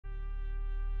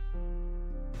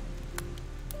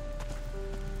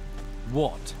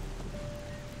What?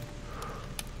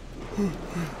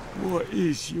 What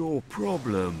is your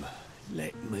problem?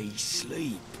 Let me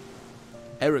sleep.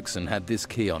 Eriksson had this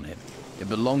key on him. It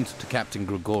belonged to Captain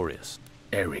Gregorius.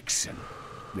 Eriksson,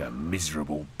 the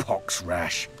miserable pox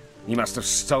rash. He must have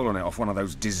stolen it off one of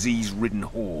those disease-ridden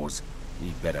whores.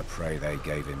 He'd better pray they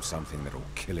gave him something that'll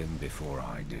kill him before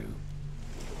I do.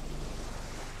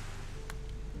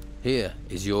 Here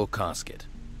is your casket.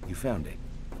 You found it?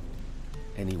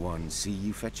 Anyone see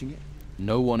you fetching it?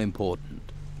 No one important.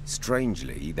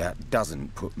 Strangely, that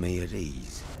doesn't put me at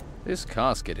ease. This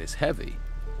casket is heavy.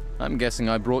 I'm guessing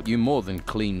I brought you more than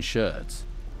clean shirts.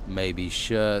 Maybe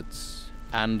shirts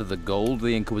and the gold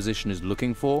the Inquisition is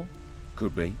looking for?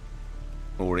 Could be.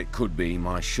 Or it could be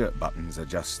my shirt buttons are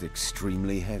just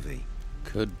extremely heavy.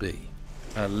 Could be.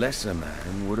 A lesser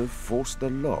man would have forced the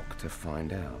lock to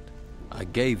find out. I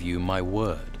gave you my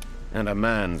word. And a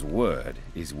man's word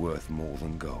is worth more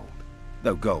than gold.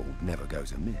 Though gold never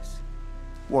goes amiss.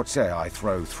 What say I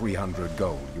throw 300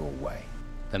 gold your way?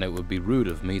 Then it would be rude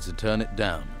of me to turn it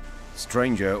down.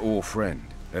 Stranger or friend,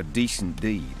 a decent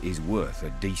deed is worth a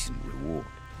decent reward.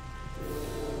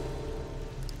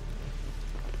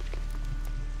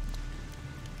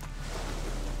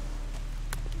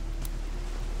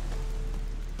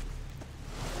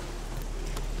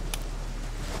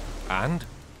 And?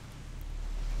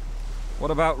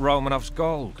 What about Romanov's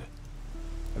gold?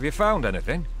 Have you found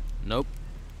anything? Nope,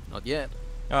 not yet.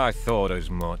 I thought as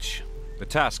much. The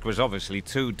task was obviously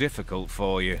too difficult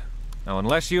for you. Now,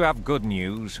 unless you have good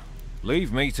news,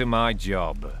 leave me to my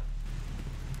job.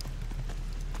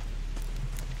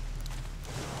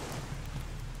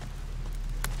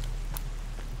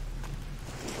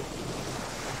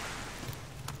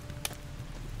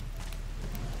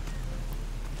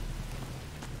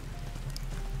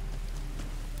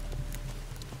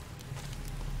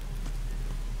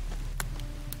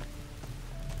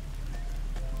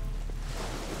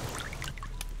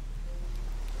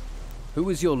 Who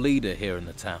is your leader here in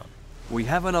the town? We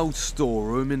have an old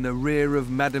storeroom in the rear of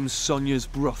Madame Sonia's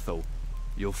brothel.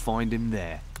 You'll find him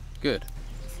there. Good.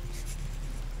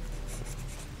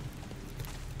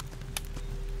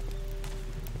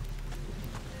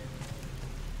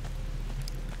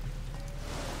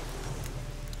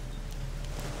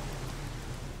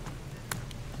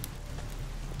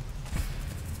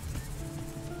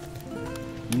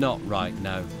 Not right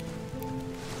now.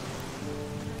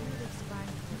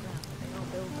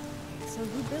 So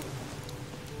who built it?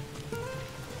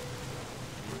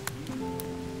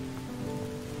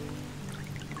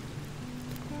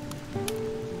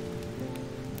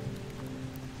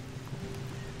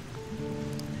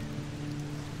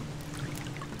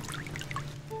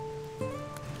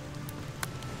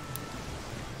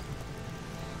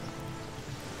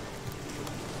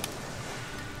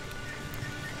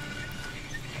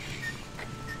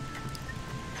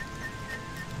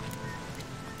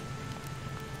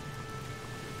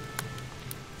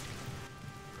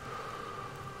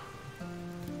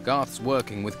 Garth's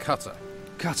working with Cutter.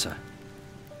 Cutter?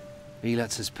 He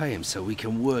lets us pay him so we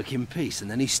can work in peace,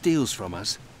 and then he steals from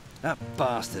us. That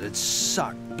bastard had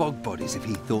suck bog bodies if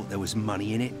he thought there was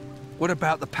money in it. What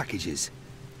about the packages?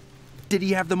 Did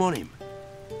he have them on him?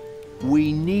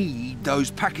 We need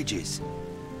those packages.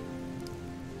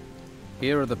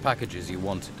 Here are the packages you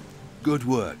wanted. Good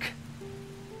work.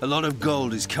 A lot of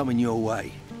gold is coming your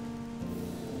way.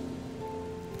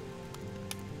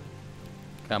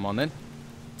 Come on then.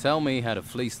 Tell me how to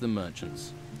fleece the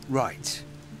merchants. Right.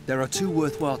 There are two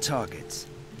worthwhile targets.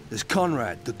 There's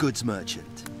Konrad, the goods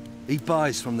merchant. He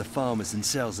buys from the farmers and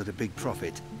sells at a big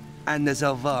profit. And there's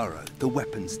Alvaro, the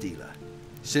weapons dealer.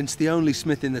 Since the only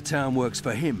smith in the town works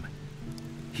for him,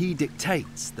 he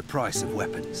dictates the price of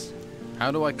weapons.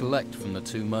 How do I collect from the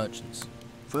two merchants?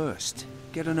 First,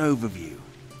 get an overview.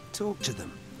 Talk to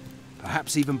them.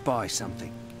 Perhaps even buy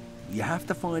something. You have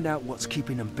to find out what's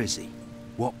keeping them busy,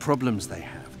 what problems they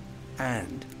have,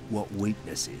 and what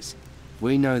weaknesses.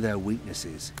 We know their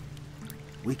weaknesses.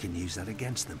 We can use that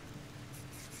against them.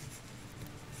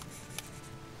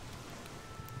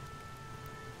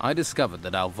 I discovered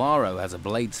that Alvaro has a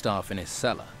blade staff in his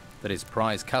cellar that his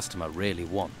prize customer really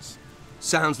wants.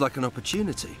 Sounds like an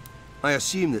opportunity. I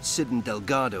assume that Sid and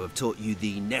Delgado have taught you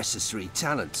the necessary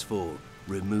talents for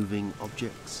removing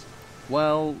objects.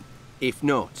 Well, if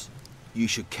not, you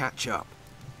should catch up.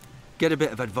 Get a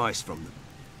bit of advice from them.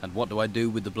 and what do I do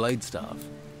with the blade staff?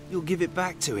 You'll give it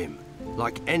back to him,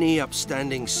 like any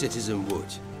upstanding citizen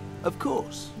would. Of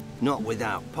course, not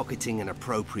without pocketing an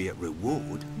appropriate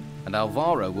reward. And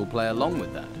Alvaro will play along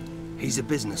with that. He's a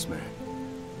businessman.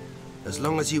 As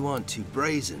long as you aren't too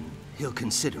brazen, he'll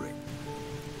consider it.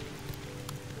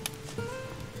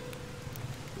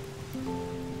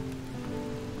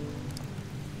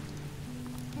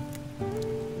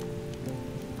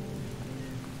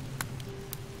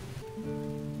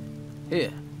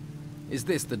 Here. Is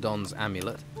this the Don's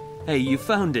amulet? Hey, you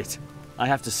found it. I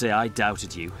have to say I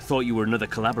doubted you. Thought you were another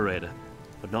collaborator.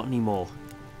 But not anymore.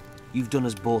 You've done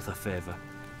us both a favor.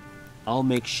 I'll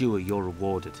make sure you're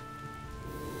rewarded.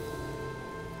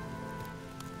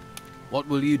 What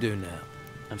will you do now?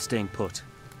 I'm staying put.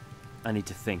 I need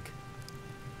to think.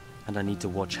 And I need to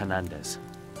watch Hernandez.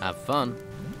 Have fun.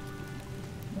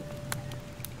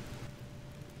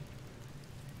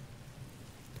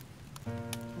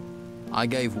 I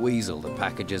gave Weasel the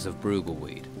packages of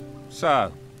Brugelweed.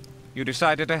 So, you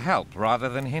decided to help rather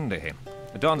than hinder him.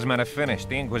 The Don's men have finished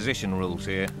the Inquisition rules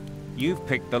here. You've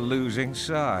picked the losing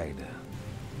side.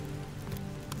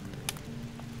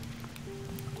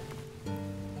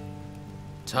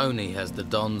 Toni has the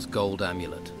Don's gold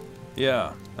amulet.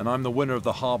 Yeah, and I'm the winner of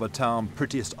the Harbour Town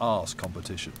Prettiest Arse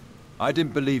competition. I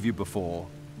didn't believe you before,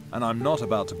 and I'm not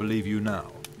about to believe you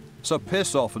now. So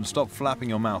piss off and stop flapping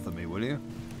your mouth at me, will you?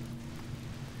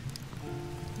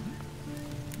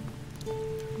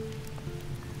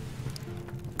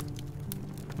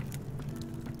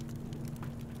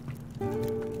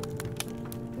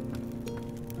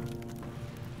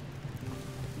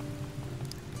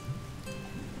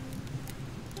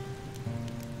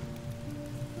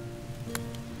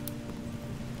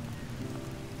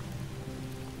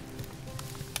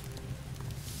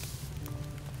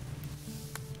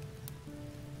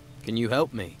 Can you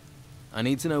help me? I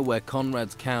need to know where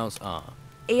Konrad's cows are.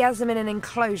 He has them in an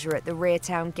enclosure at the rear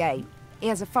town gate. He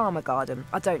has a farmer garden.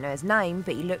 I don't know his name,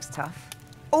 but he looks tough.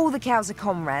 All the cows are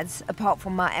Konrad's, apart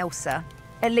from my Elsa.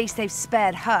 At least they've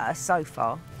spared her so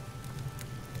far.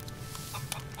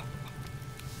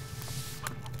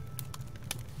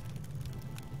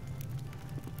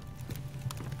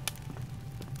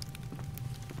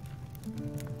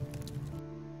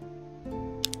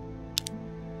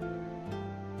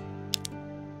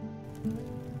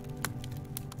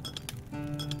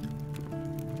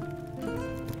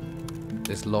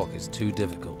 This lock is too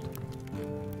difficult.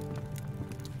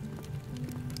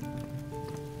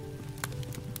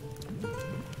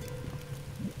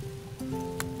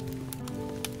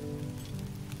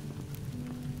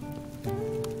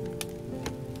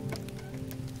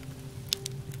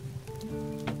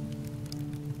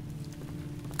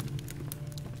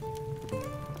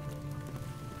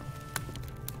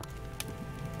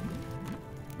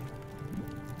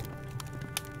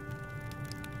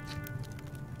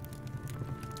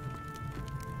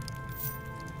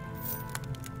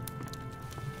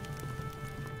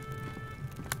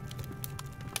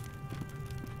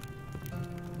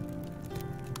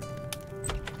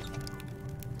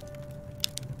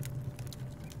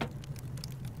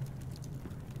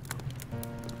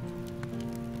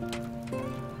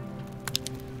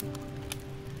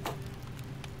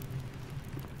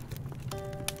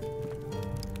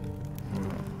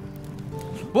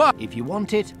 What? If you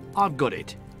want it, I've got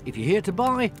it. If you're here to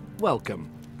buy, welcome.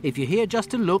 If you're here just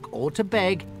to look or to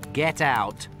beg, get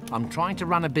out. I'm trying to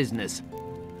run a business.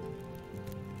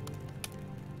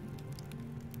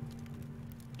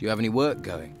 Do you have any work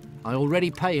going? I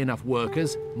already pay enough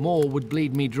workers. More would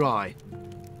bleed me dry.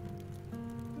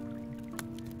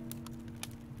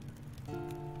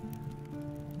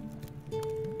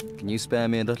 Can you spare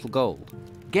me a little gold?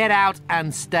 Get out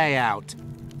and stay out.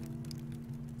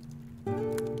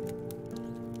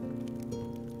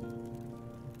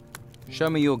 Show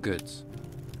me your goods.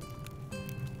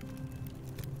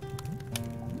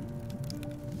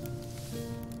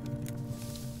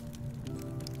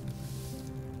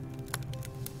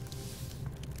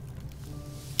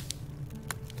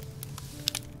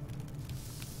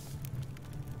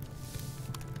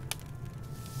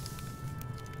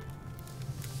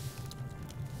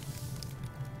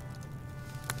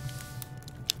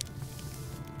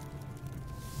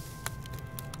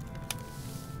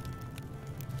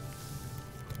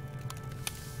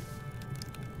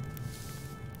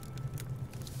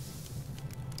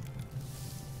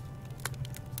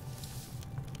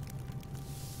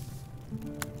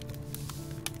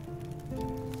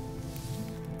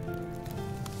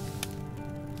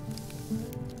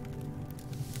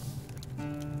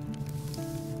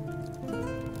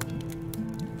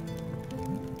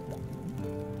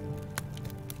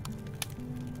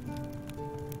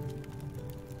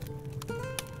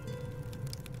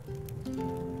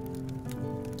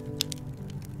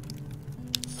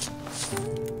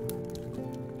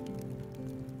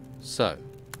 So,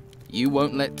 you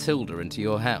won't let Tilda into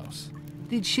your house?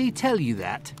 Did she tell you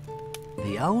that?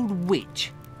 The old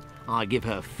witch. I give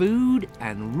her food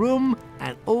and room,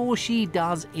 and all she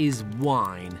does is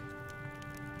whine.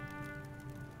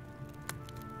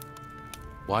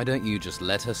 Why don't you just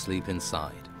let her sleep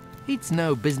inside? It's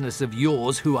no business of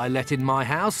yours who I let in my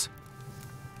house.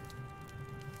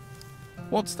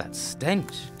 What's that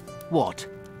stench? What?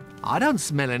 I don't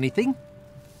smell anything.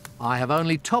 I have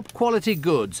only top-quality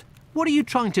goods. What are you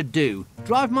trying to do?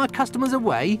 Drive my customers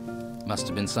away? Must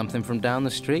have been something from down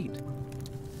the street.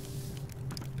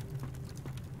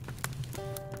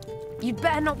 You'd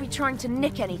better not be trying to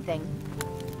nick anything.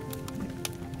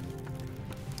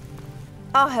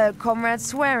 I heard Konrad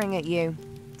swearing at you.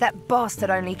 That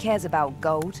bastard only cares about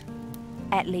gold.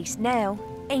 At least now,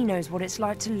 he knows what it's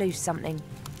like to lose something.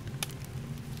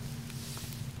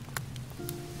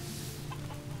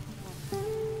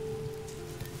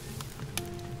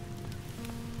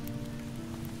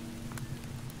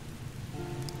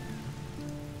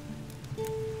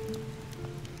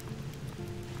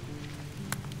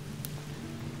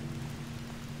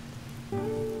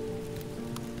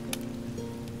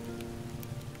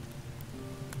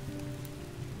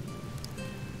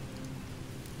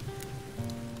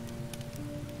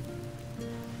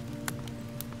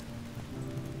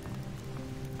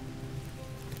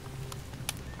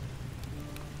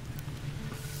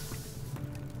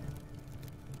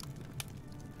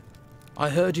 I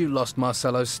heard you lost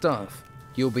Marcelo's stuff.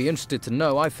 You'll be interested to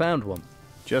know I found one.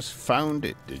 Just found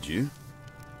it, did you?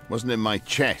 Wasn't in my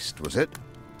chest, was it?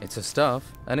 It's a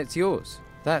stuff, and it's yours.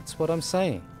 That's what I'm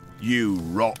saying. You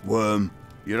rotworm.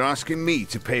 You're asking me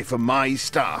to pay for my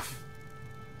stuff?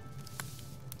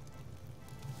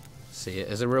 See it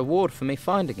as a reward for me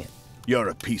finding it. You're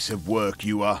a piece of work,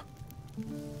 you are.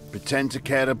 Pretend to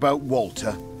care about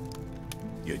Walter.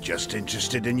 You're just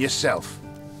interested in yourself.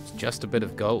 It's just a bit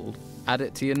of gold. Add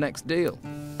it to your next deal.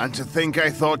 And to think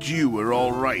I thought you were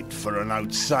all right for an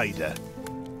outsider.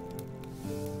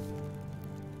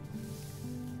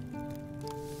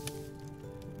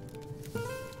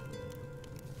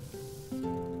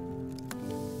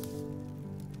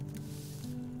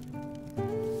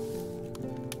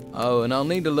 Oh, and I'll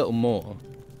need a little more.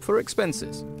 For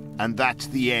expenses. And that's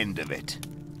the end of it.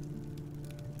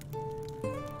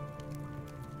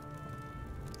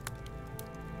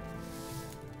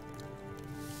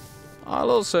 I'll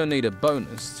also need a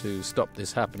bonus to stop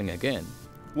this happening again.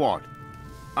 What?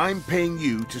 I'm paying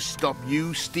you to stop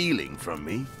you stealing from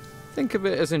me? Think of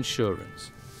it as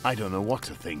insurance. I don't know what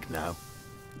to think now.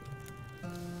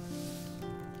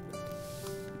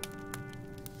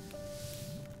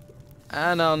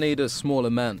 And I'll need a small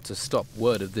amount to stop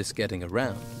word of this getting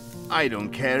around. I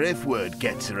don't care if word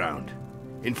gets around.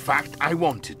 In fact, I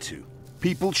want it to.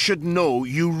 People should know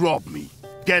you robbed me.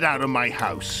 Get out of my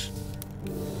house.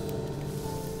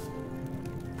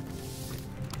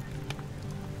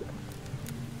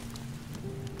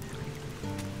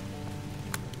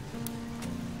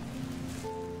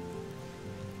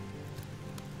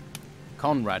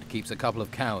 Konrad keeps a couple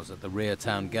of cows at the rear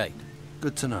town gate.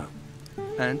 Good to know.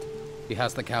 And? He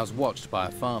has the cows watched by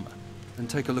a farmer. And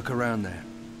take a look around there.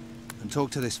 And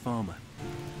talk to this farmer.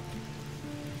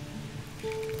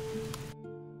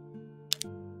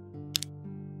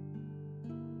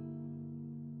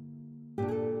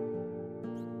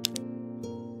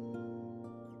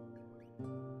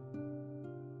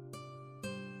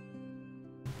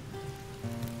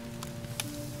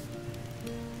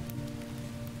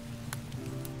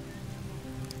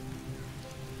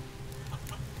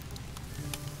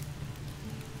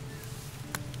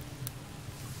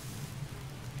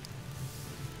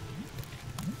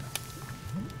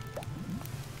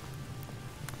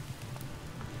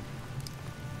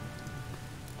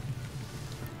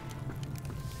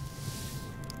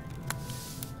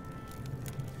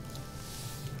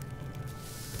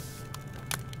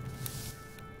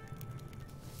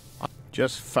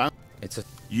 Just found... It's a...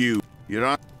 You're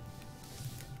on...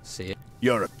 See it?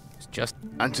 You're a... It's just...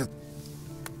 And to...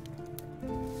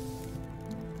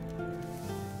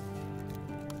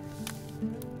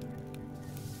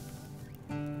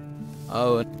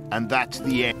 Oh, and that's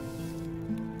the end.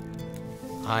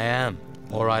 I am.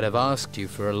 Or I'd have asked you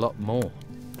for a lot more.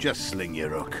 Just sling your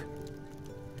hook.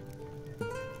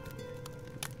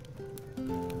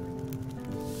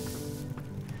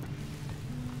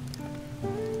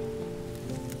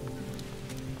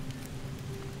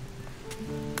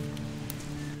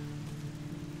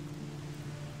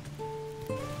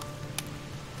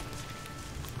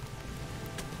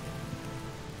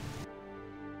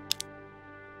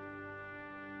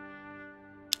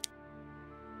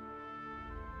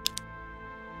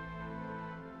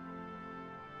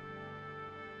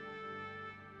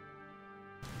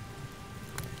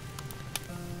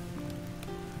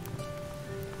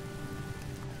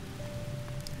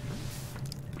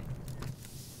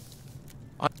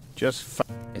 Just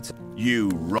it's...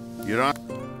 You're on...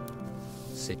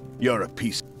 See, You're a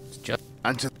piece. it's just...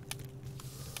 And to...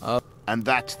 and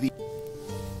that's the...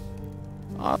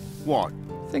 what?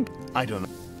 think... I don't know.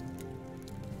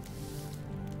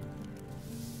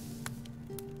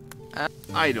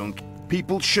 I don't...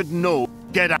 People should know.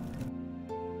 Get out.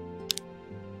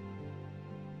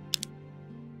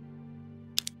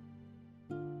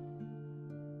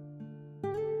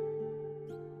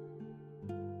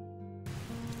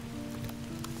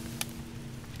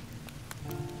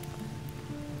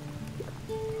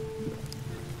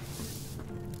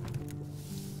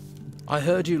 I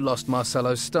heard you lost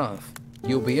Marcelo's stuff.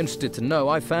 You'll be interested to know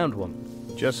I found one.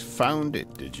 Just found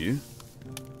it, did you?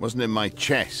 Wasn't in my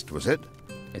chest, was it?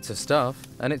 It's a stuff,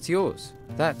 and it's yours.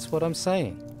 That's what I'm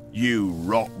saying. You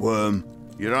rotworm.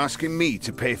 You're asking me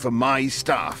to pay for my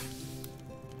stuff.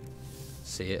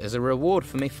 See it as a reward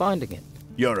for me finding it.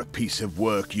 You're a piece of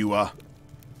work, you are.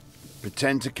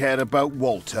 Pretend to care about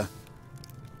Walter.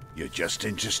 You're just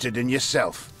interested in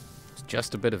yourself. It's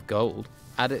just a bit of gold.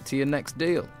 Add it to your next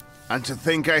deal. And to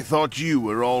think I thought you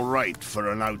were all right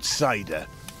for an outsider.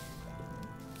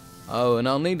 Oh, and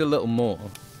I'll need a little more.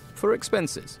 For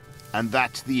expenses. And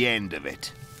that's the end of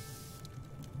it.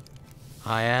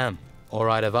 I am. Or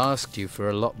I'd have asked you for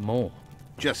a lot more.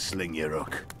 Just sling your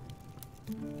hook.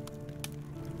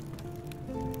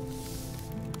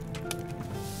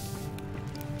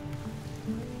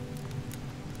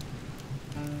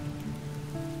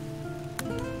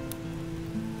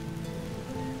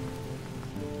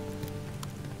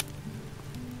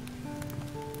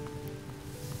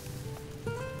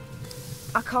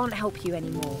 I can't help you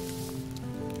anymore.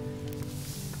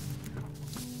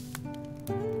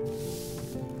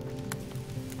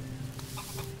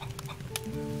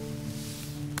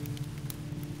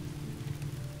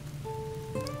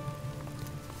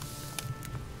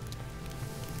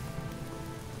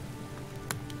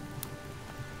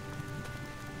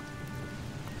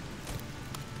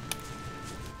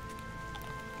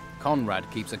 Konrad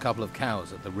keeps a couple of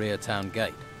cows at the rear town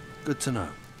gate. Good to know.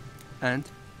 And?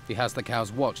 He has the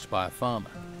cows watched by a farmer.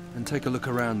 And take a look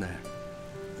around there.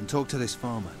 And talk to this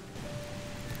farmer.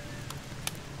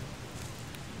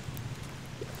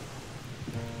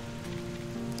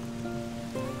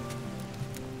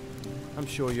 I'm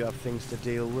sure you have things to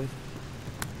deal with.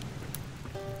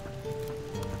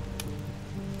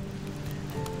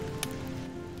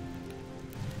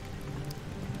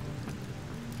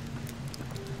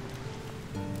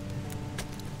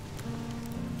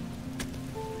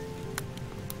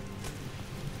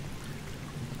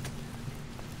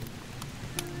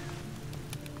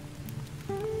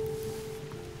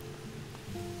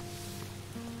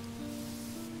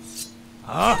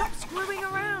 Stop screwing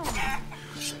around!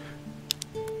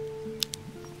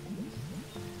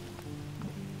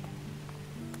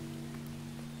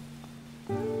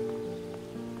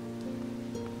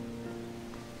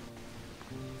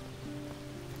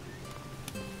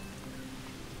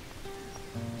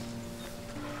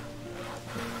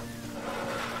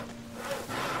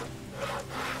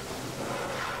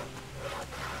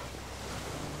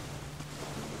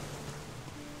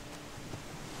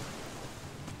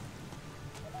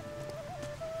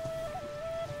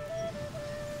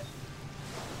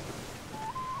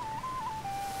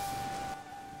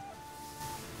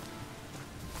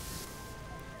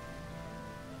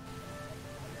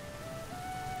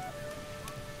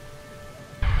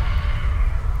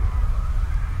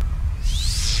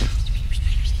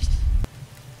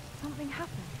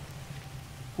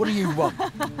 What do you want?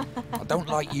 I don't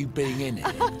like you being in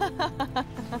here.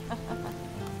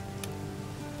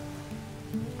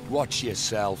 Watch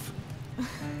yourself.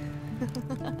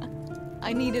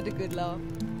 I needed a good laugh.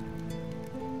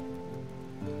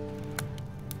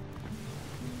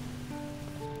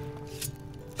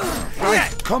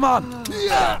 Right, come on!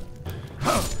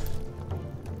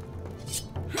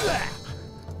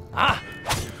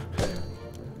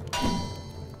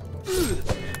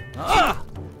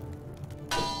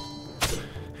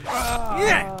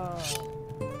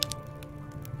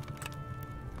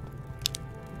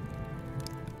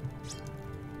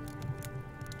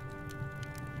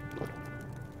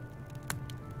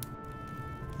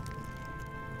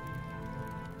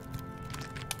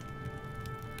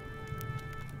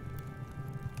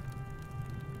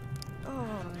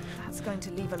 Going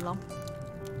to leave a lump.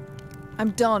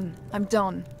 I'm done. I'm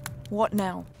done. What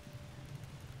now?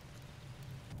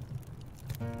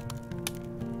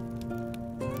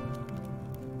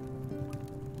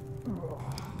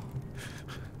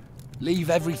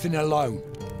 Leave everything alone.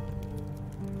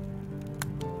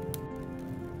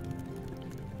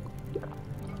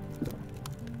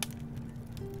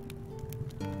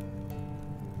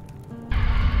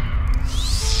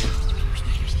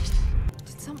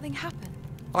 something happen?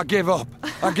 I give up.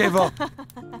 I give up.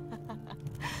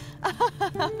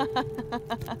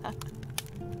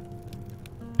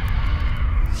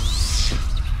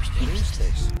 What is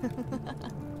this?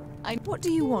 What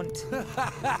do you want?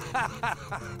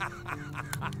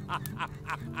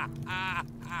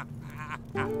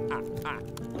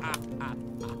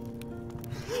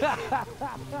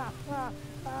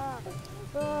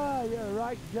 Oh, you're a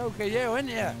right joker, you, aren't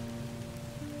you?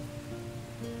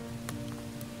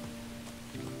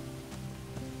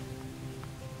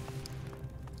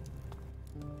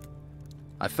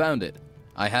 I found it.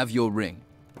 I have your ring.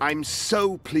 I'm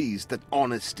so pleased that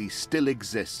honesty still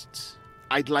exists.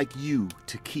 I'd like you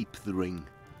to keep the ring.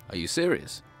 Are you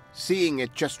serious? Seeing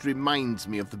it just reminds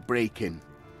me of the break-in.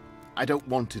 I don't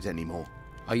want it anymore.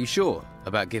 Are you sure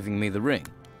about giving me the ring?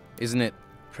 Isn't it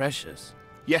precious?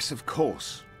 Yes, of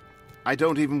course. I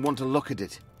don't even want to look at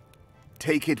it.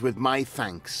 Take it with my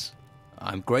thanks.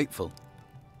 I'm grateful.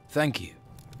 Thank you.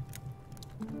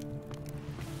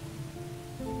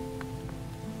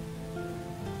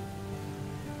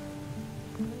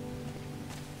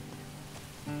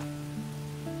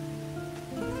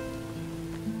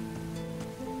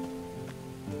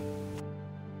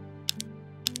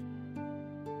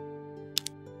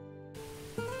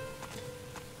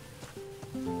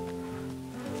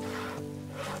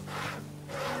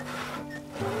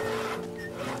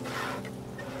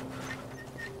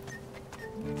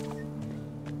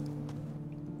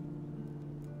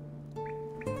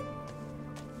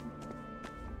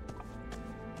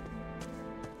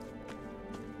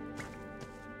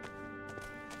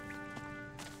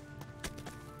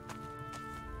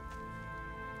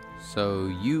 So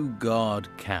you guard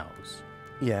cows?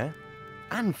 Yeah,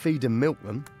 and feed and milk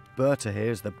them. Berta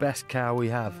here's the best cow we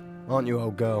have, aren't you,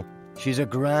 old girl? She's a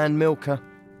grand milker.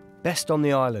 Best on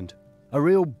the island. A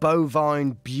real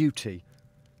bovine beauty.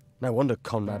 No wonder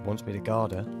Konrad wants me to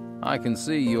guard her. I can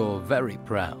see you're very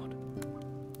proud.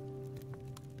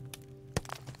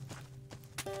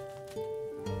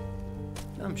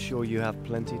 I'm sure you have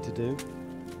plenty to do.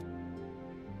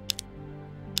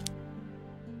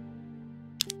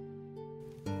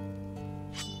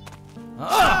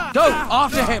 Go!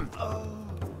 After him!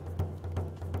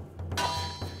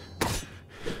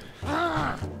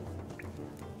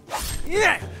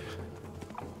 Yeah!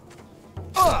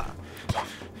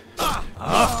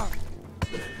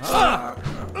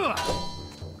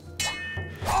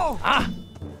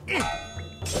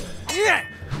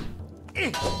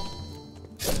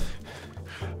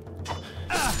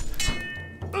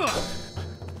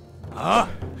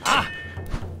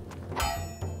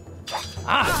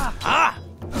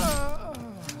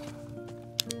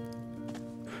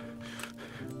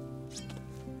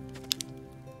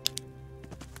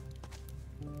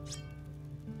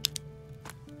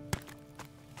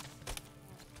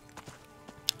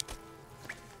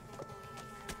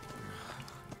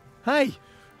 Hey!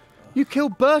 You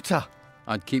killed Berta!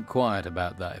 I'd keep quiet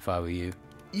about that if I were you.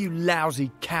 You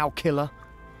lousy cow killer.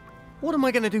 What am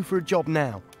I going to do for a job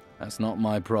now? That's not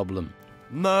my problem.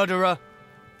 Murderer.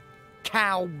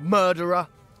 Cow murderer.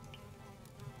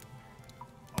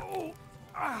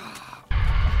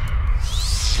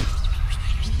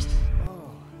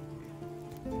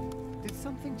 Did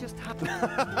something just happen?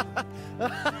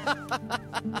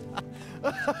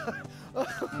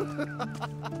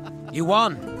 You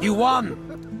won! You won!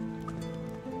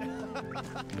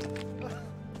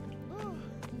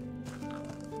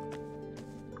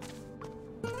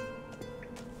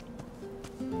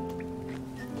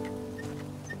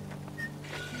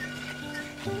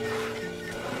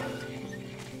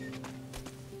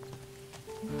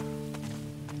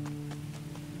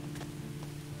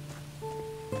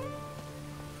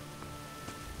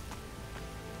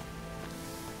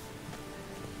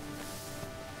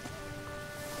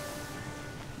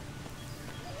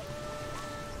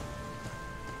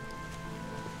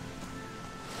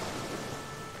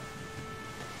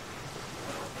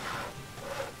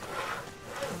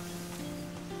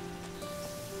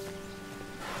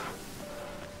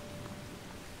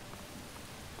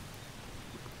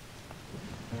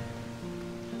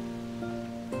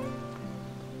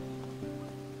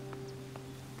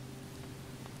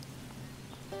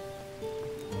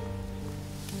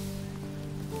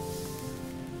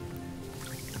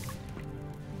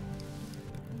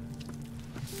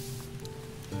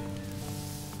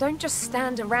 Don't just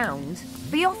stand around.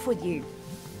 Be off with you.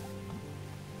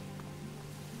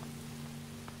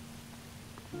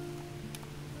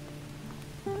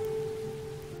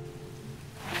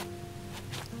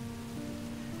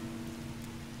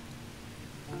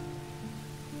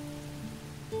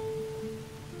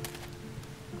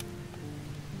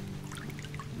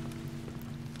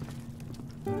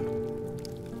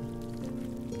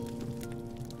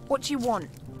 What do you want?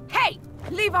 Hey!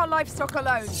 Leave our livestock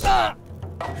alone!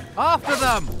 After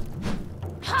them!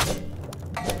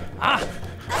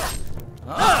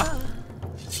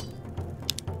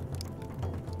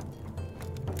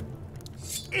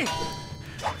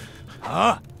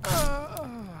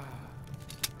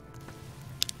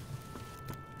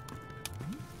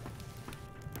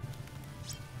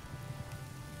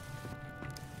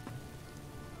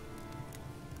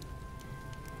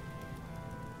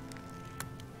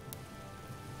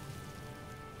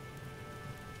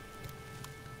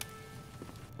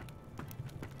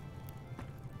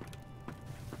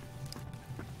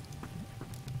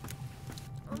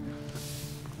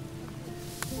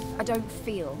 I don't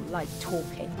feel like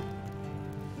talking.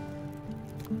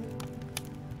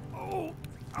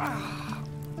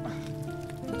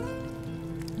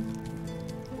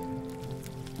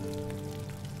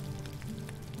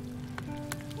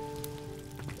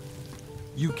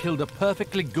 You killed a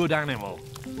perfectly good animal.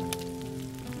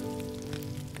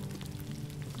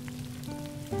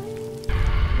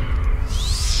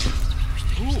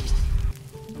 Ooh,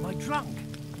 am I drunk?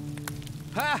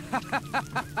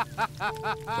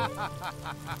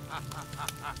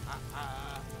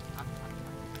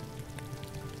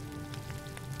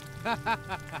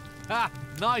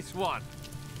 Nice one.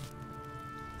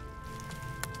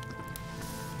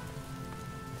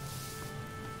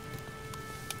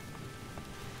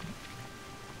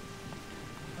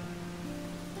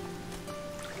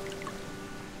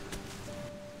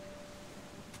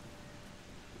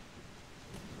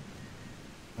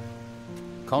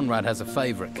 Konrad has a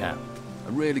favorite cow.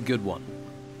 A really good one.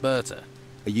 Berta.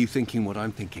 Are you thinking what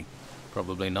I'm thinking?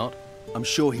 Probably not. I'm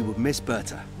sure he would miss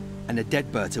Berta, and a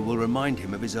dead Berta will remind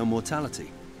him of his own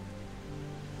mortality.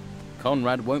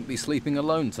 Konrad won't be sleeping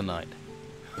alone tonight.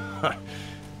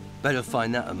 Better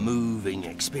find that a moving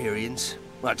experience.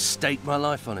 I'd stake my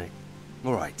life on it.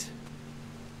 All right.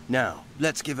 Now,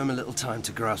 let's give him a little time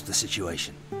to grasp the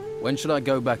situation. When should I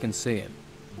go back and see him?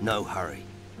 No hurry.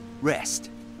 Rest.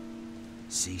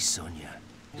 See Sonia.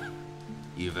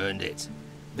 You've earned it.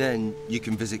 Then you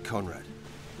can visit Konrad.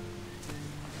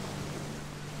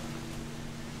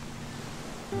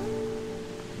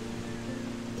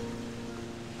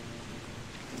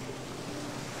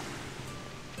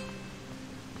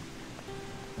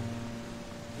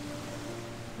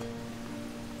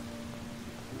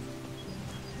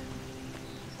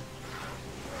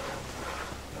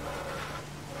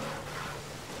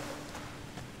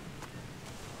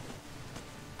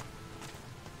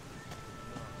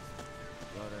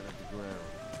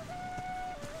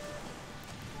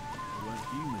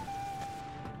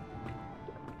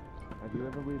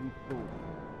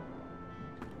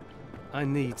 I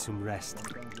need some rest.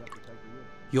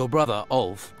 Your brother,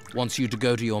 Ulf, wants you to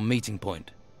go to your meeting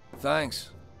point. Thanks.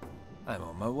 I'm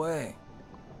on my way.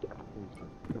 They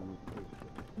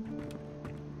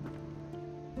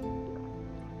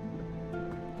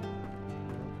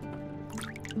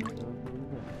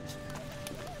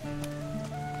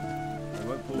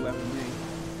won't pull that with me.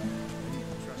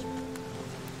 Trust me.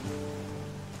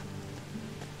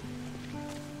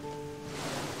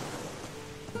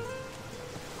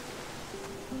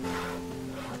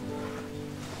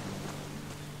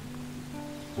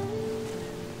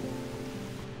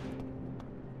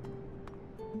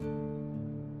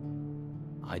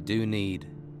 I do need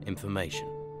information.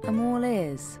 I'm all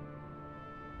ears.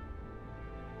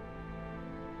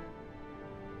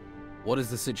 What is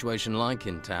the situation like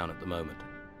in town at the moment?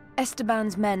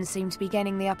 Esteban's men seem to be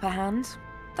gaining the upper hand.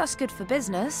 That's good for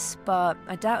business, but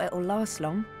I doubt it'll last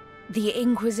long. The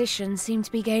Inquisition seem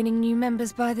to be gaining new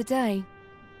members by the day.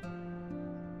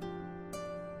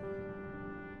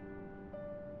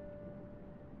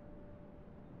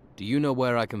 Do you know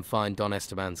where I can find Don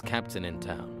Esteban's captain in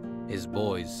town? His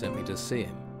boys sent me to see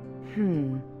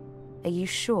him. Are you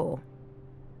sure?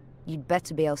 You'd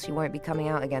better be, else you won't be coming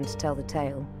out again to tell the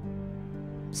tale.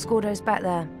 Scordo's back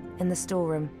there, in the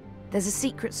storeroom. There's a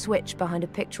secret switch behind a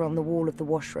picture on the wall of the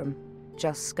washroom.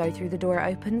 Just go through the door it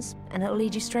opens, and it'll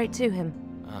lead you straight to him.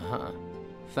 Uh-huh.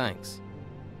 Thanks.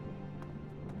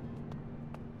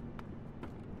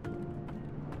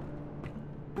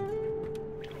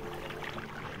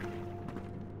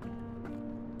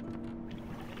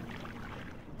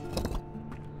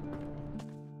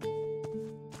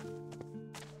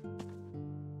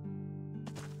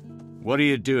 What are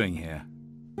you doing here?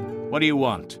 What do you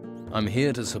want? I'm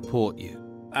here to support you.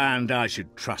 And I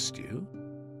should trust you?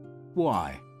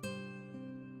 Why?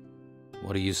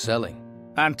 What are you selling?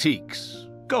 Antiques.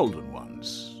 Golden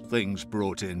ones. Things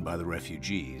brought in by the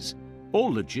refugees.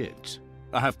 All legit.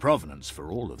 I have provenance for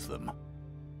all of them.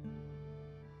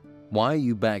 Why are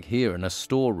you back here in a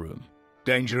storeroom?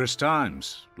 Dangerous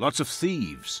times. Lots of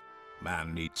thieves.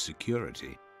 Man needs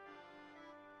security.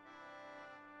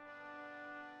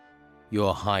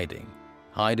 You're hiding.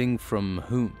 Hiding from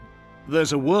whom?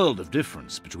 There's a world of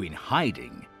difference between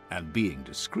hiding and being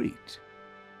discreet.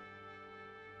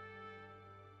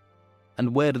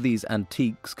 And where do these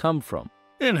antiques come from?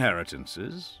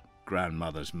 Inheritances,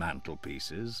 grandmother's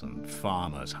mantelpieces, and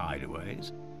farmers'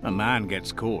 hideaways. A man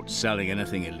gets caught selling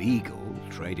anything illegal,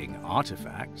 trading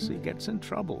artifacts, he gets in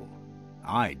trouble.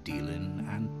 I deal in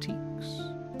antiques.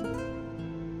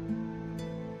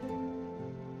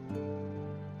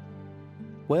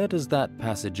 Where does that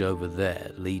passage over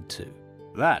there lead to?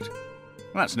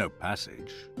 That's no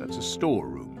passage. That's a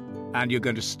storeroom. And you're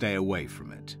going to stay away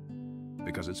from it.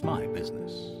 Because it's my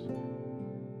business.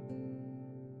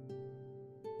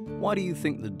 Why do you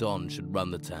think the Don should run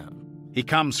the town? He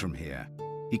comes from here.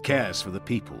 He cares for the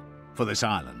people, for this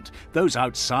island. Those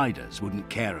outsiders wouldn't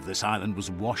care if this island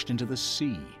was washed into the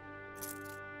sea.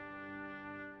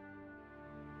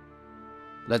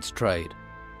 Let's trade.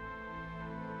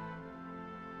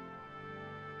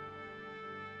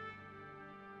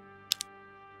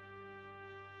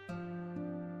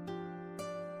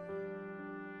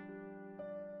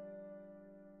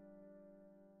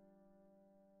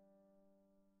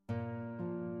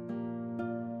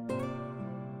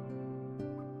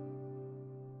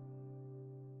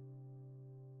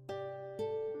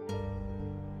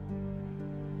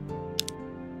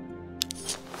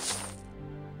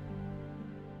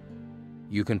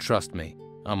 You can trust me.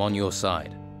 I'm on your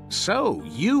side. So,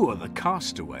 you are the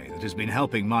castaway that has been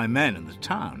helping my men in the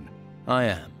town. I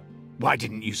am. Why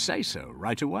didn't you say so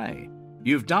right away?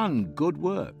 You've done good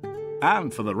work,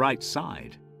 and for the right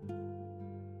side.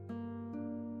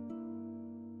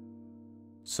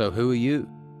 So who are you?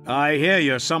 I hear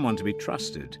you're someone to be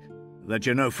trusted, that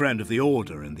you're no friend of the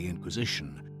Order and the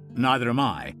Inquisition. Neither am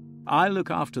I. I look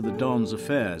after the Don's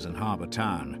affairs in Harbour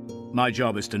Town. My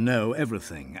job is to know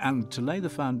everything, and to lay the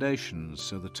foundations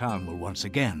so the town will once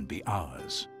again be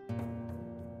ours.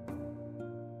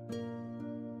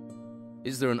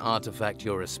 Is there an artifact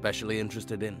you're especially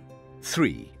interested in?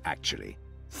 3, actually.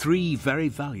 3 very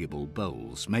valuable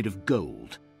bowls made of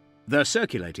gold. They're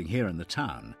circulating here in the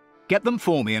town. Get them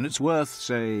for me and it's worth,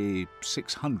 say,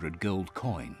 600 gold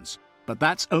coins. But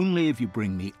that's only if you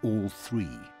bring me all 3.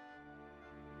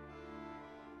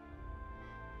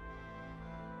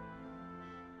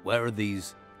 Where are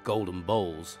these golden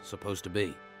bowls supposed to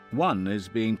be? One is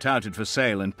being touted for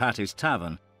sale in Patty's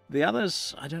Tavern. The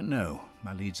others, I don't know.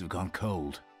 My leads have gone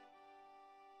cold.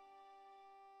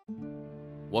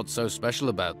 What's so special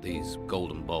about these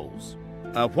golden bowls?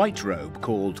 A white robe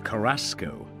called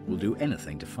Carrasco will do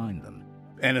anything to find them.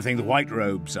 Anything the white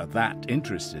robes are that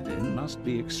interested in must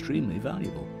be extremely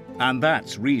valuable. And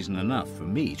that's reason enough for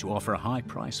me to offer a high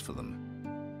price for them.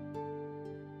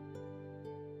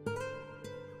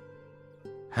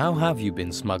 How have you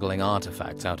been smuggling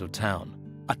artifacts out of town?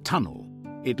 A tunnel.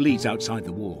 It leads outside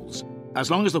the walls. As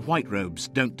long as the white robes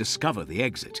don't discover the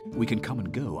exit, we can come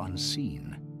and go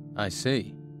unseen. I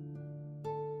see.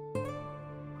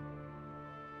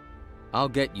 I'll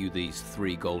get you these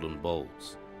 3 golden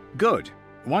bowls. Good.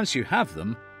 Once you have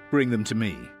them, bring them to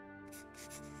me.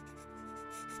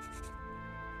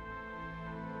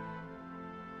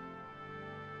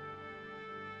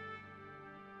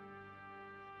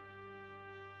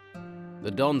 The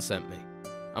Don sent me.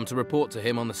 I'm to report to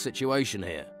him on the situation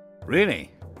here.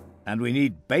 Really? And we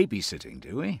need babysitting,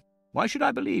 do we? Why should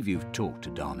I believe you've talked to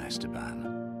Don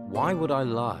Esteban? Why would I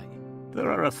lie?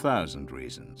 There are 1,000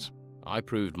 reasons. I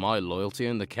proved my loyalty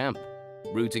in the camp,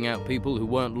 rooting out people who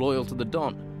weren't loyal to the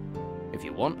Don. If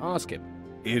you want, ask him.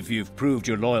 If you've proved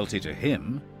your loyalty to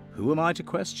him, who am I to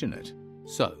question it?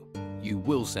 So, you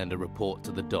will send a report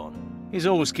to the Don. He's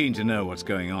always keen to know what's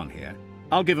going on here.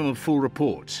 I'll give him a full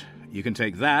report. You can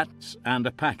take that and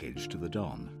a package to the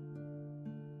Don.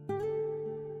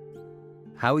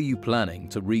 How are you planning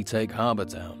to retake Harbour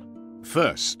Town?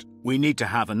 First, we need to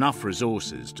have enough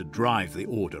resources to drive the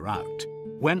Order out.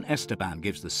 When Esteban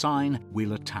gives the sign,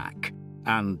 we'll attack.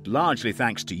 And largely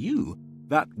thanks to you,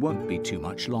 that won't be too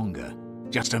much longer.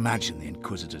 Just imagine the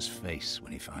Inquisitor's face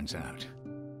when he finds out.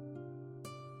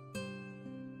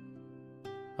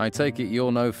 I take it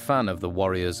you're no fan of the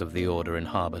warriors of the Order in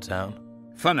Harbour Town?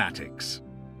 Fanatics.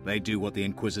 They do what the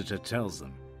Inquisitor tells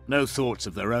them. No thoughts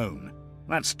of their own.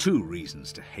 That's 2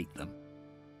 reasons to hate them.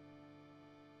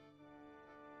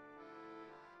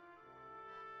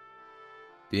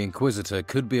 The Inquisitor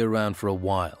could be around for a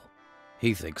while.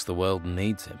 He thinks the world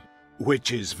needs him.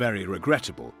 Which is very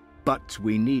regrettable, but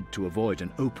we need to avoid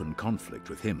an open conflict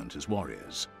with him and his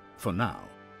warriors. For now.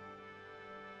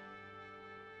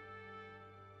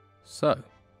 So,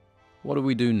 what do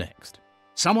we do next?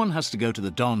 Someone has to go to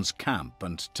the Don's camp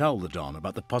and tell the Don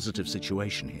about the positive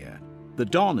situation here. The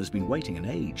Don has been waiting an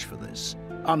age for this.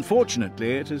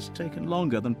 Unfortunately, it has taken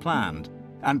longer than planned.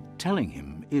 And telling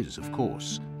him is, of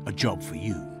course, a job for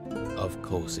you. Of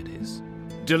course it is.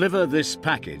 Deliver this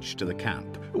package to the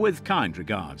camp, with kind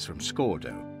regards from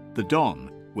Scordo. The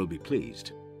Don will be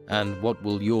pleased. And what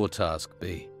will your task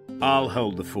be? I'll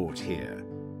hold the fort here.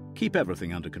 Keep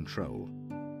everything under control.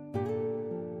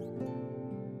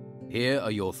 Here are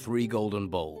your 3 golden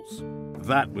bowls.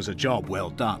 That was a job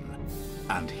well done.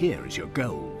 And here is your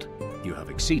gold. You have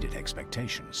exceeded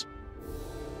expectations.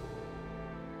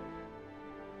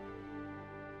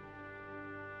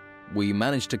 We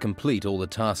managed to complete all the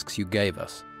tasks you gave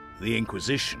us. The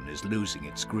Inquisition is losing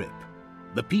its grip.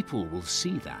 The people will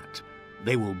see that.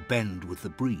 They will bend with the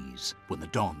breeze when the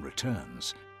Don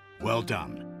returns. Well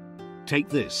done. Take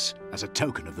this as a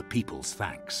token of the people's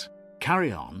thanks.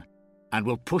 Carry on, and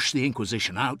we'll push the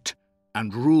Inquisition out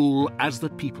and rule as the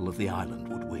people of the island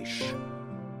would wish.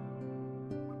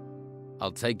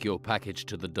 I'll take your package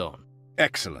to the Don.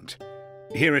 Excellent.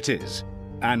 Here it is.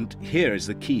 And here is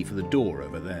the key for the door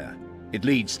over there. It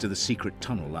leads to the secret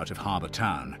tunnel out of Harbour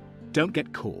Town. Don't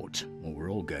get caught, or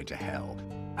we're all going to hell.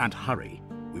 And hurry.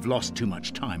 We've lost too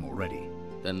much time already.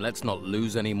 Then let's not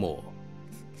lose any more.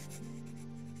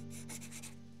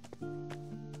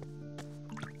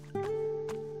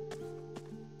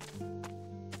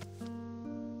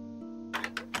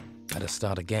 Better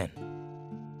start again.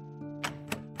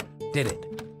 Did it.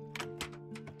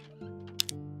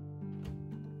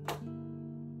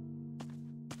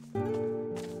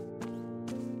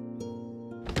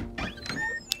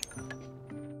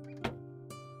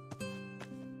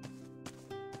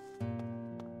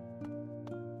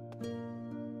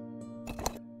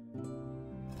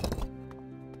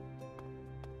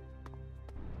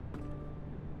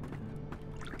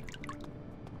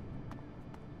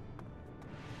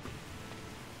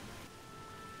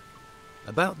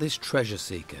 About this treasure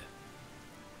seeker.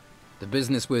 The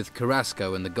business with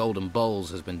Carrasco and the golden bowls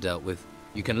has been dealt with.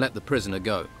 You can let the prisoner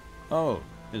go. Oh,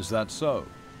 is that so?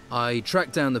 I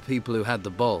tracked down the people who had the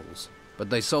bowls, but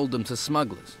they sold them to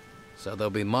smugglers, so they'll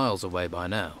be miles away by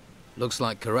now. Looks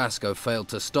like Carrasco failed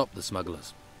to stop the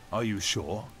smugglers. Are you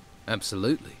sure?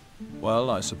 Absolutely. Well,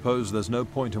 I suppose there's no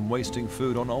point in wasting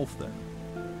food on Ulf then.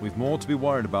 We've more to be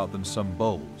worried about than some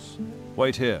bowls.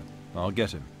 Wait here, I'll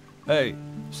get him. Hey,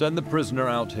 send the prisoner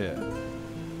out here.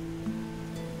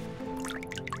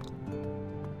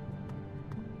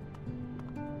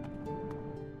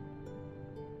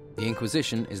 The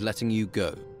Inquisition is letting you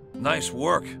go. Nice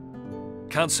work.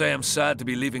 Can't say I'm sad to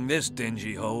be leaving this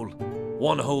dingy hole.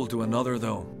 One hole to another,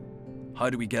 though. How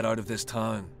do we get out of this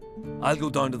town? I'll go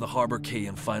down to the Harbour Quay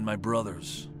and find my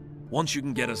brothers. Once you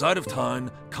can get us out of town,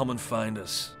 come and find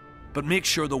us. But make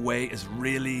sure the way is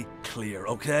really clear,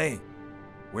 okay?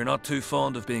 We're not too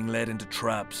fond of being led into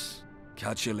traps.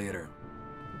 Catch you later.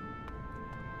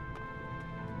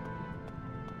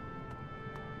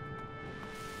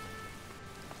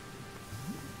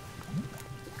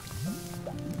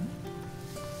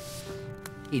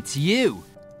 It's you!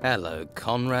 Hello,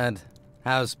 Konrad.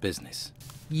 How's business?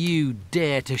 You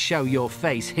dare to show your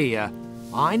face here.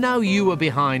 I know you were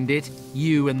behind it,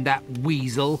 you and that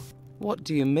weasel. What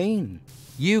do you mean?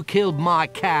 You killed my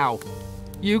cow.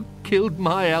 You killed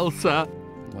my Elsa.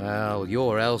 Well,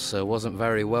 your Elsa wasn't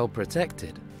very well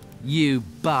protected. You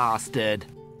bastard.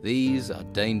 These are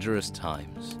dangerous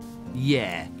times.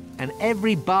 Yeah, and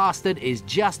every bastard is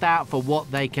just out for what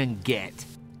they can get.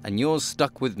 And you're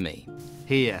stuck with me.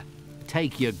 Here,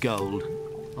 take your gold.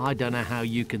 I don't know how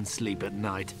you can sleep at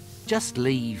night. Just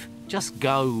leave. Just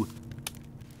go.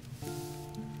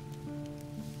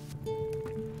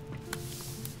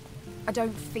 I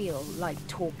don't feel like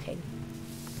talking.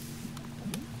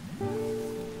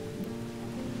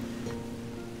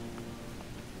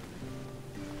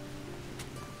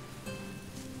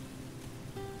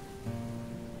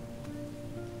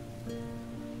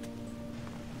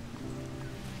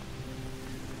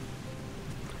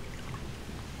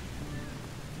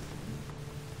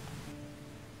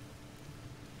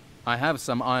 I have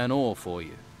some iron ore for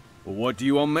you. Well, what do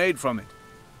you want made from it?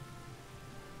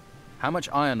 How much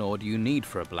iron ore do you need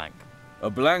for a blank? A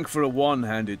blank for a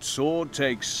one-handed sword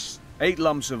takes 8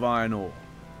 lumps of iron ore.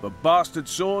 For bastard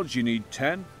swords, you need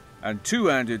 10, and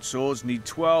two-handed swords need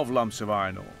 12 lumps of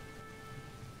iron ore.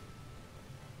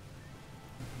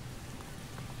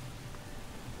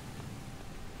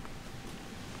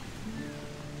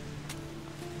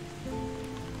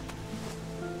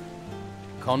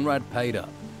 Konrad paid up.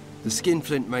 The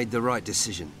skinflint made the right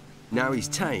decision. Now he's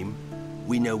tame,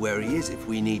 we know where he is if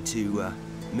we need to,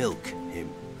 milk him.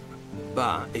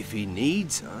 But if he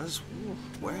needs us,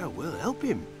 well, we'll help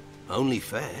him. Only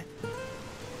fair.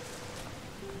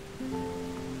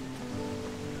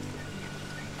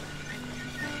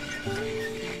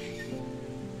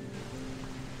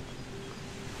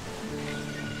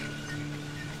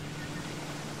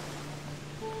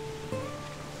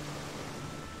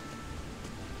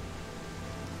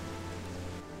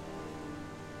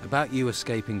 About you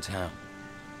escaping town.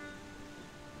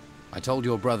 I told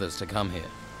your brothers to come here.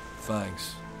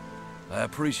 Thanks. I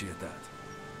appreciate that.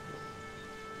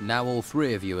 Now all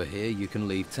three of you are here, you can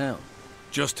leave town.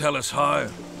 Just tell us how,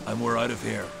 and we're out of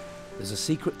here. There's a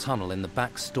secret tunnel in the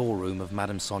back storeroom of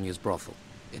Madame Sonia's brothel.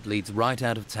 It leads right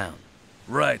out of town.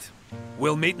 Right.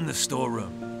 We'll meet in the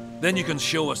storeroom. Then you can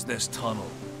show us this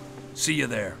tunnel. See you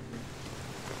there.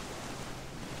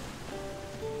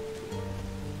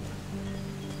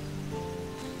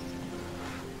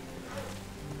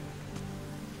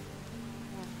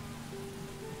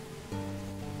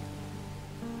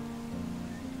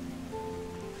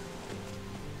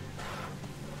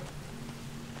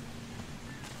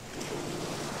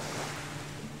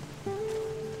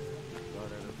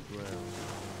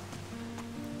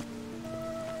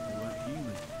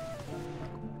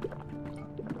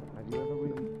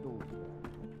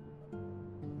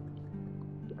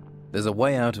 There's a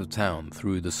way out of town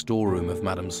through the storeroom of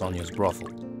Madame Sonia's brothel.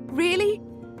 Really?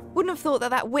 Wouldn't have thought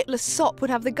that witless sop would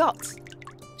have the guts.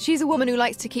 She's a woman who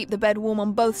likes to keep the bed warm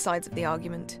on both sides of the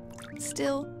argument.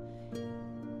 Still,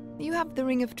 you have the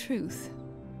ring of truth,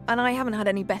 and I haven't had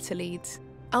any better leads.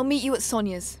 I'll meet you at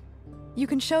Sonia's. You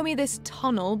can show me this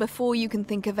tunnel before you can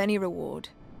think of any reward.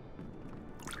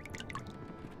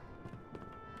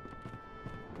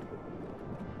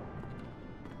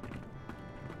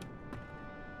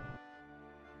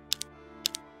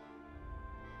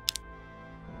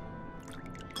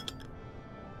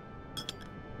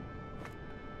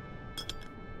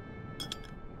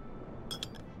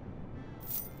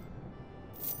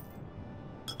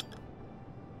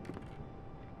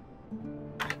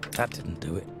 That didn't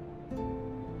do it.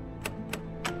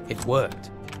 It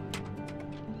worked.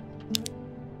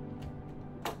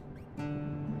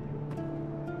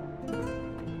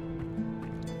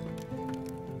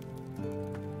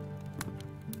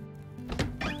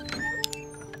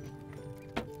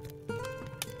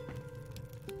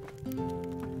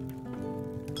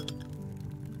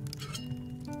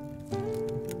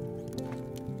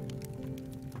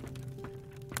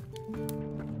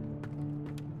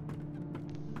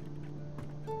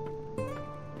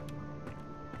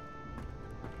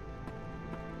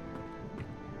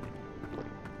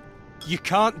 You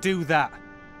can't do that.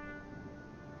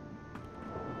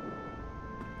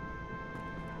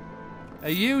 Are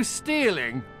you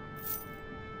stealing?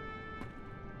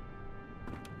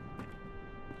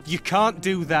 You can't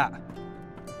do that.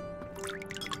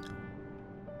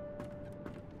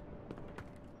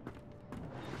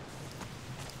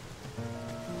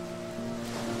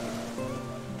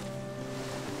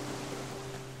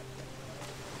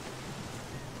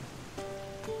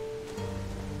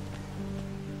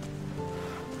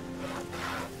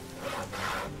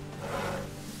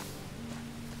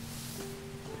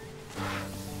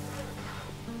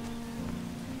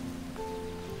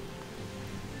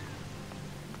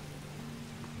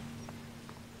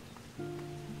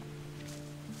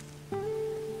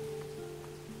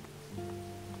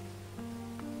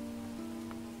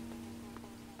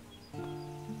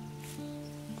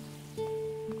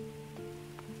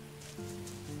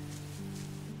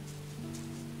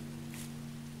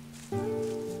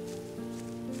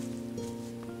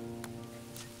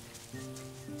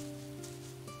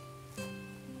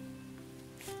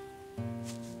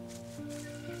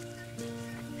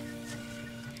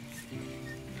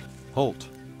 Halt.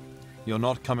 You're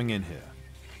not coming in here.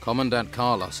 Commandant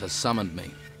Carlos has summoned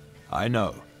me. I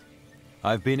know.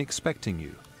 I've been expecting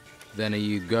you. Then are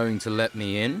you going to let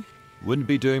me in? Wouldn't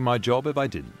be doing my job if I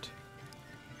didn't.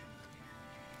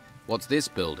 What's this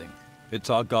building? It's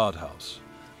our guardhouse,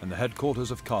 and the headquarters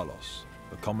of Carlos,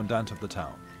 the commandant of the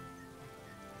town.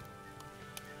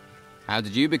 How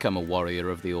did you become a warrior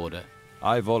of the Order?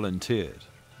 I volunteered.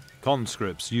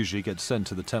 Conscripts usually get sent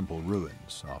to the temple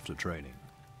ruins after training.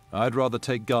 I'd rather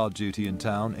take guard duty in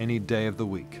town any day of the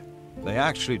week. They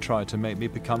actually tried to make me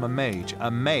become a mage.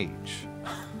 A mage?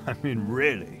 I mean,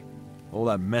 really? All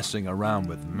that messing around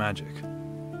with magic.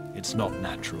 It's not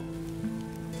natural.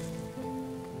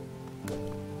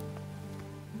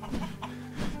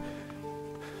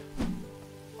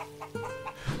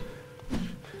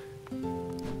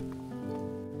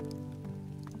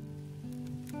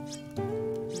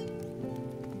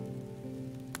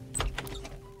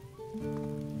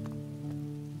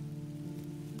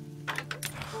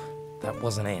 That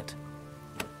wasn't it.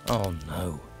 Oh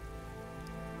no.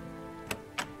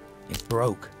 It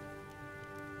broke.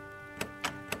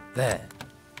 There.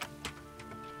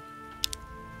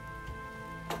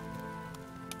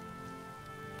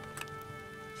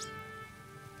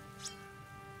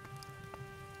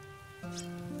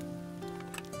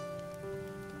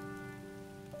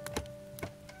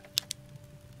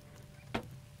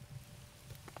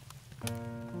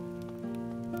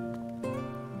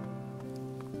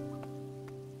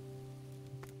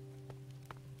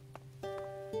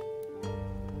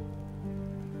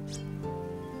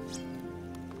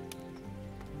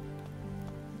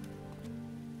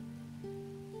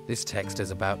 This text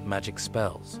is about magic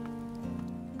spells.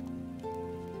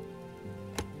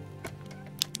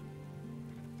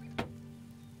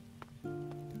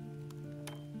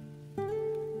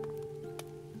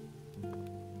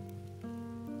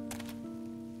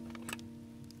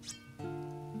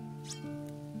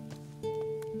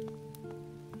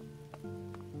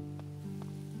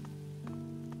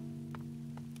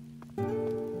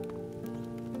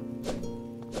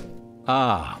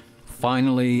 Ah,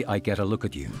 finally I get a look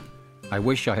at you. I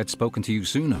wish I had spoken to you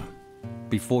sooner,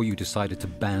 before you decided to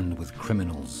band with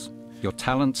criminals. Your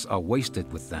talents are wasted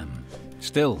with them.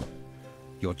 Still,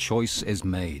 your choice is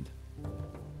made.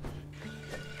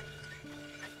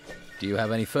 Do you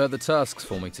have any further tasks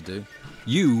for me to do?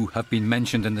 You have been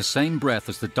mentioned in the same breath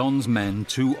as the Don's men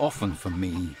too often for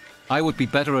me. I would be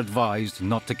better advised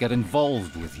not to get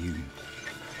involved with you.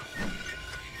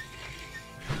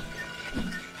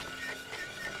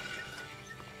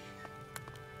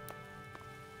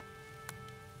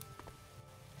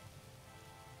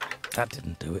 That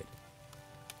didn't do it.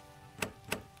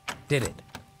 Did it?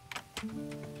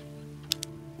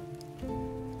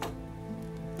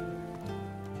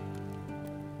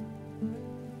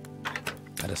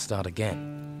 Better start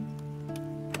again.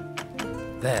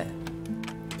 There.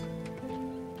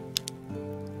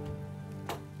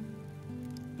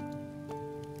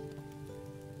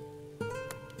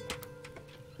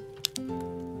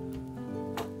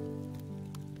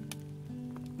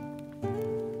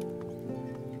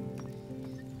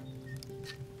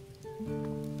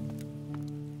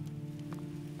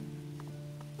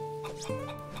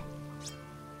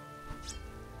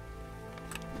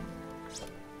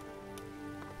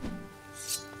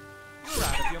 You're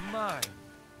out of your mind.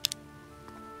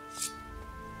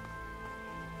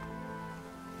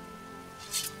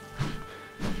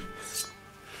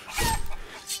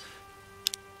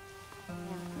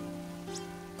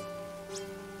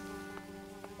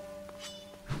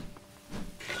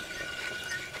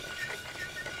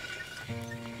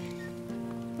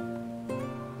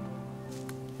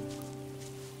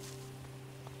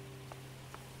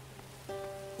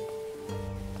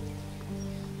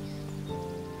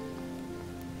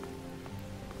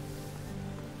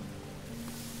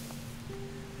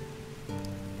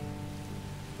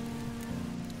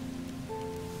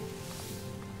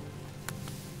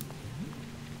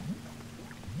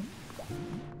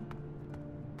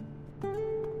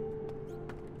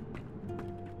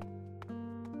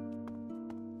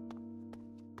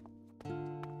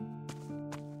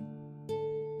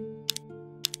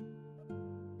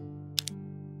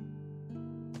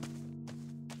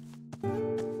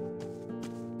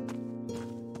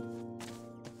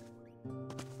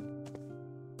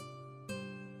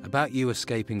 About you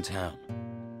escaping town.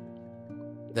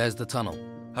 There's the tunnel.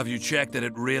 Have you checked that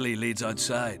it really leads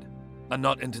outside? And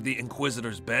not into the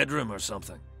Inquisitor's bedroom or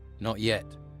something? Not yet.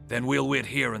 Then we'll wait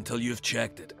here until you've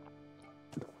checked it.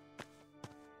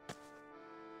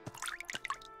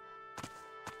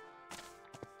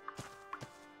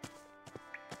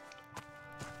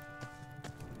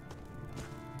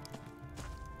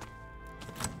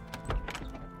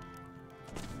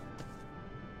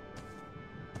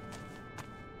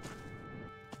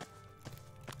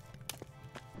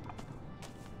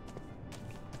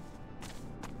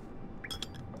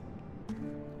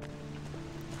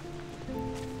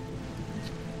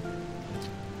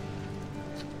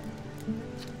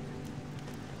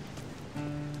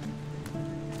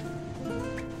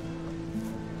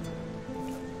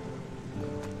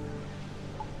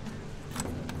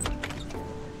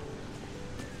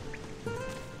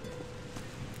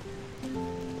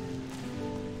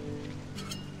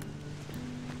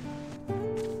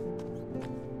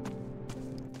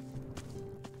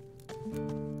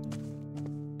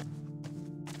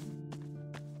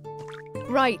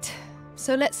 Right,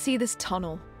 so let's see this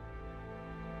tunnel.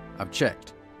 I've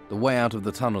checked. The way out of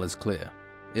the tunnel is clear.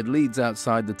 It leads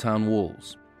outside the town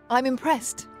walls. I'm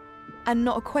impressed. And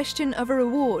not a question of a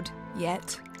reward,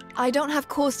 yet. I don't have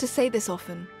cause to say this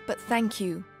often, but thank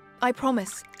you I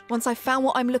promise. Once I've found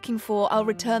what I'm looking for, I'll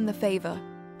return the favor.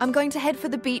 I'm going to head for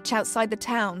the beach outside the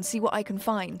town, see what I can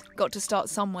find. Got to start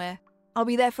somewhere. I'll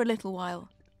be there for a little while.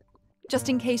 Just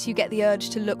in case you get the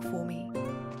urge to look for me.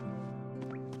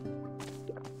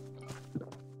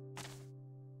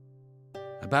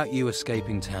 About you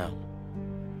escaping town.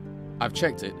 I've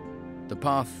checked it. The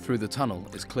path through the tunnel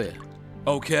is clear.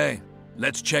 Okay,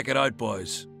 let's check it out,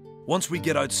 boys. Once we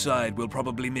get outside, we'll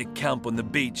probably make camp on the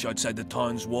beach outside the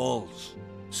town's walls.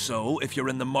 So, if you're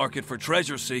in the market for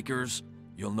treasure seekers,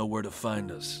 you'll know where to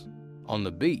find us. On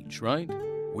the beach, right?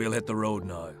 We'll hit the road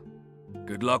now.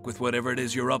 Good luck with whatever it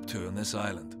is you're up to on this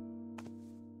island.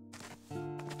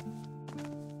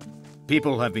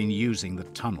 People have been using the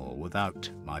tunnel without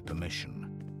my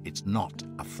permission. It's not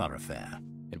a thoroughfare.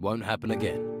 It won't happen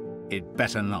again. It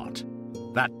better not.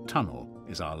 That tunnel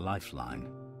is our lifeline.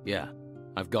 Yeah,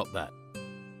 I've got that.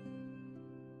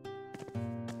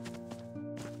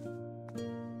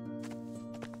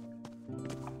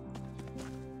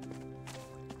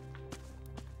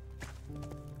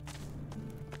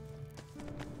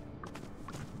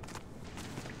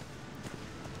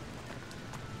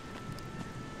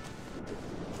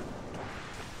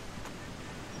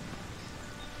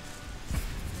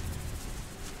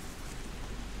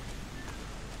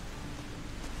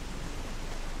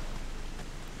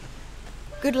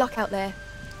 Good luck out there.